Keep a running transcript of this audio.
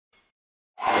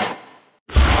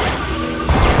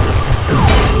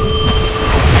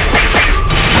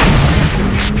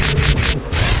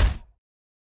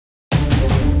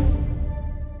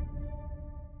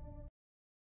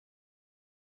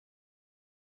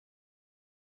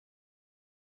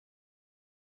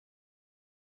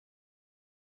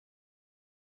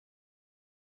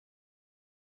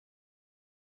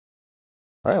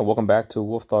All right, welcome back to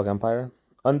Wolfdog Empire.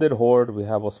 Undead Horde, we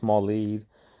have a small lead.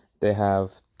 They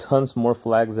have tons more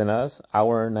flags than us.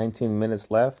 Hour 19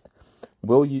 minutes left.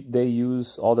 Will they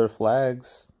use all their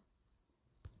flags?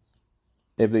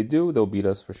 If they do, they'll beat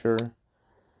us for sure.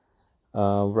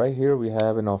 Right here, we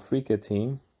have an Afrika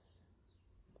team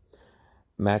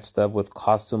matched up with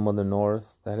Costume of the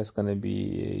North. That is going to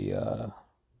be a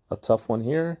tough one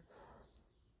here.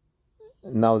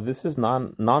 Now, this is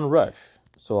non-rush.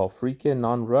 So Afrika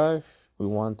non-rush, we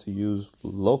want to use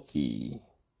Loki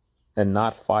and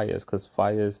not Fires, because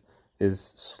Fires is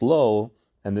slow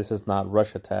and this is not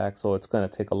rush attack, so it's going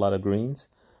to take a lot of greens.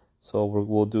 So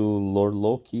we'll do Lord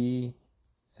Loki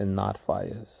and not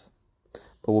Fires,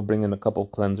 but we'll bring in a couple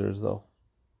cleansers though.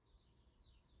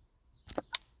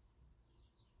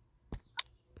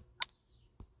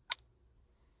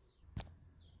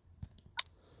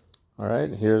 All right,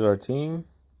 here's our team.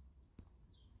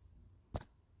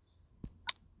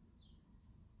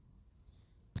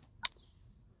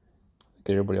 I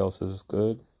think everybody else is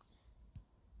good.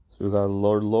 So we got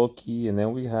Lord Loki, and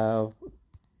then we have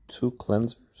 2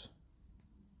 cleansers.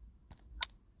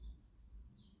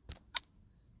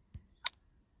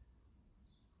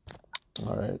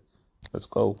 All right, let's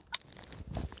go.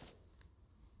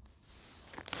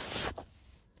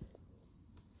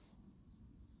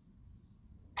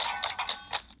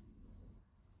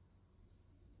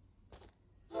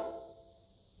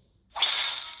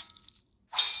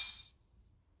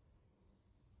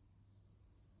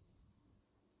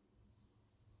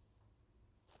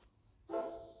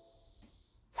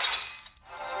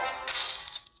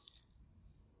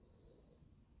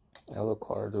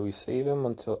 Alucard, do we save him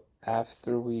until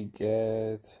after we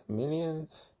get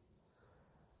minions?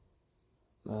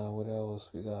 What else?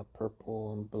 We got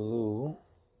purple and blue.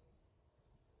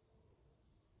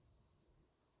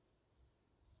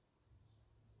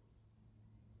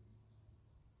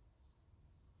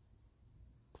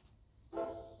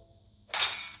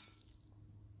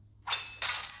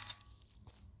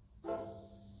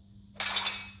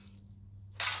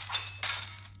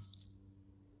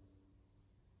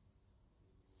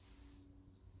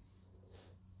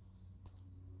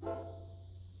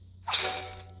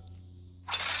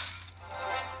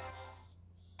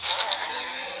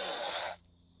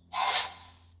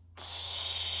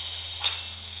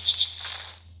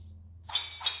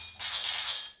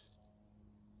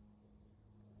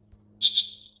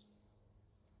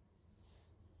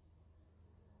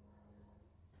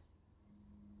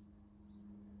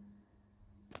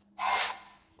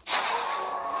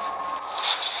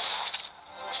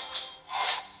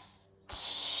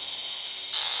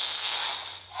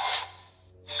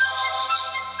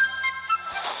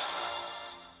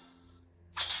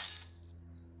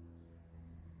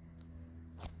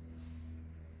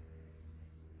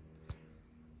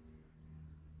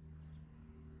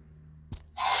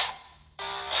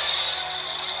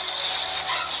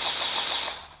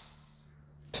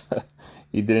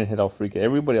 He didn't hit Alfrika.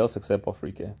 Everybody else except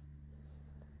Alfrika.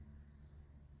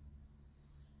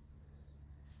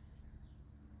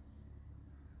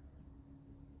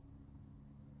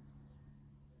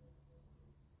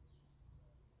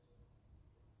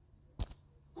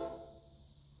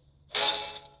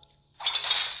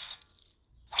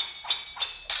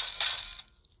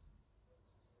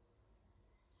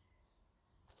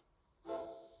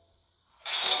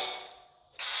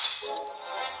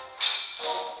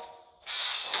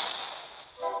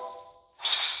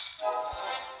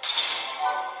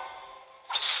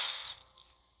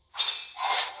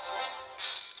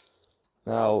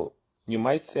 Now, you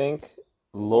might think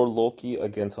Lord Loki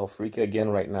against Alfrika again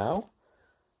right now,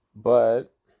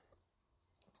 but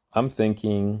I'm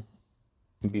thinking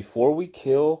before we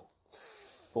kill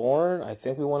Thorn, I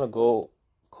think we want to go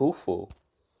Khufu.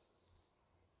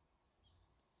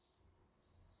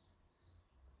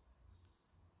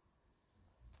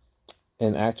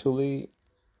 And actually,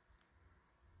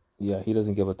 yeah, he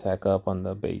doesn't give attack up on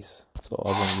the base, so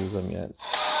I won't use him yet.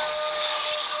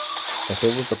 If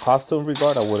it was the costume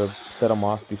regard, I would have set him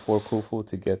off before Khufu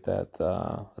to get that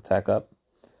attack up.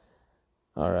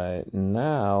 All right,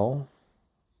 now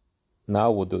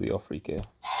we'll do the Alfrika.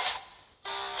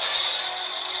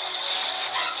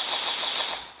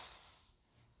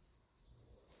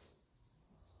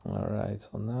 All right,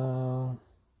 so now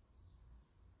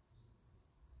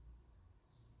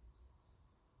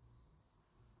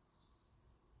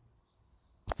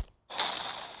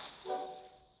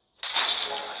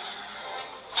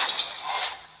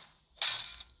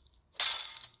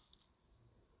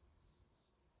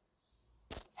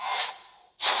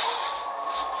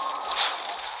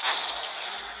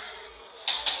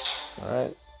all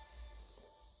right.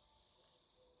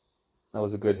 That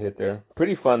was a good hit there.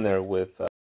 Pretty fun there with...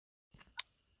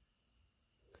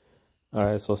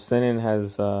 Alright, so Senin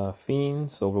has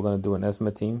Fiend, so we're going to do an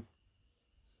Esma team.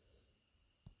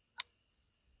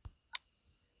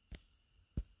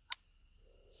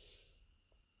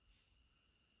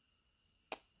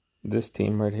 This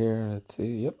team right here, let's see,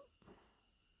 yep.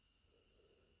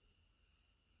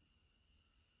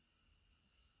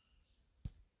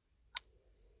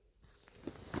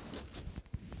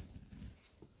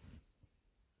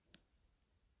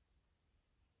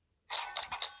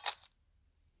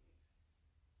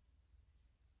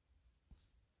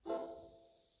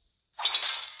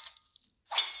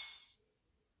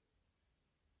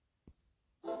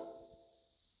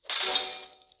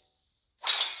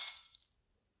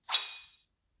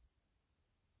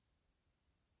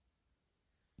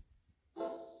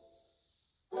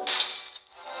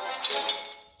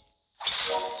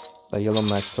 That yellow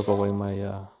match took away my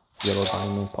yellow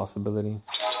diamond possibility.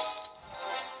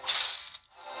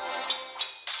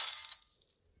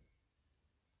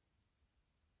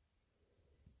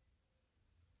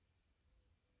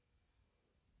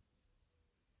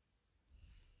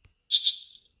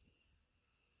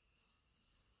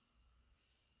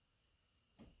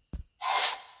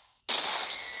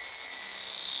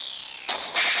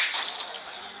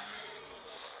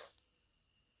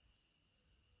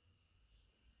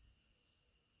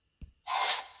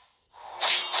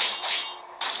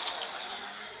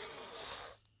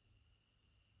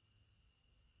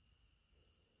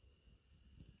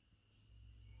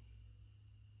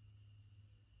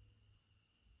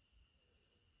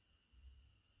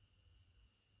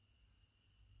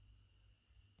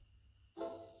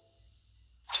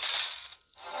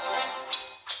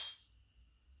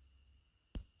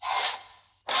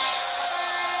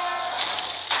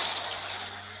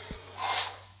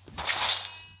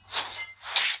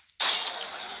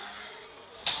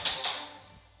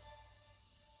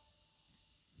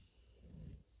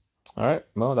 All right,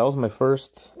 well, that was my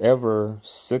first ever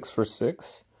 6 for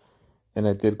 6, and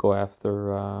I did go after,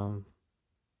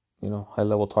 you know, high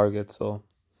level targets, so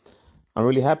I'm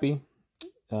really happy.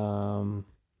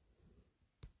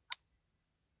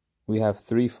 We have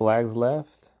 3 flags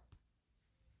left,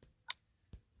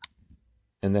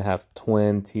 and they have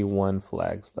 21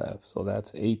 flags left, so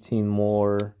that's 18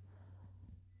 more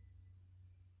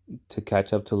to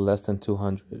catch up to less than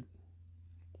 200.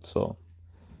 So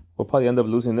we'll probably end up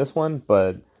losing this one,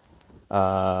 but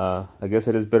I guess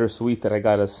it is bittersweet that I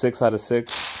got a 6 out of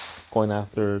 6 going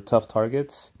after tough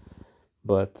targets.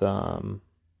 But I'd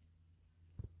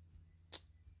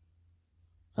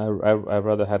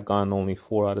rather had gone only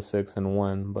 4 out of 6 and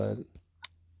 1. But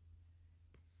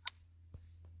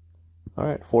all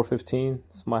right, 415.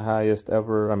 It's my highest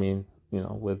ever. I mean, you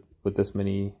know, with this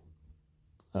many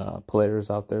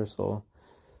players out there, so.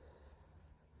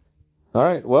 All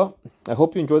right, well, I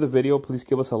hope you enjoyed the video. Please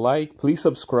give us a like. Please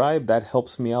subscribe. That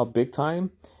helps me out big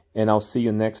time. And I'll see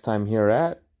you next time here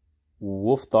at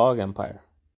Wolf Dog Empire.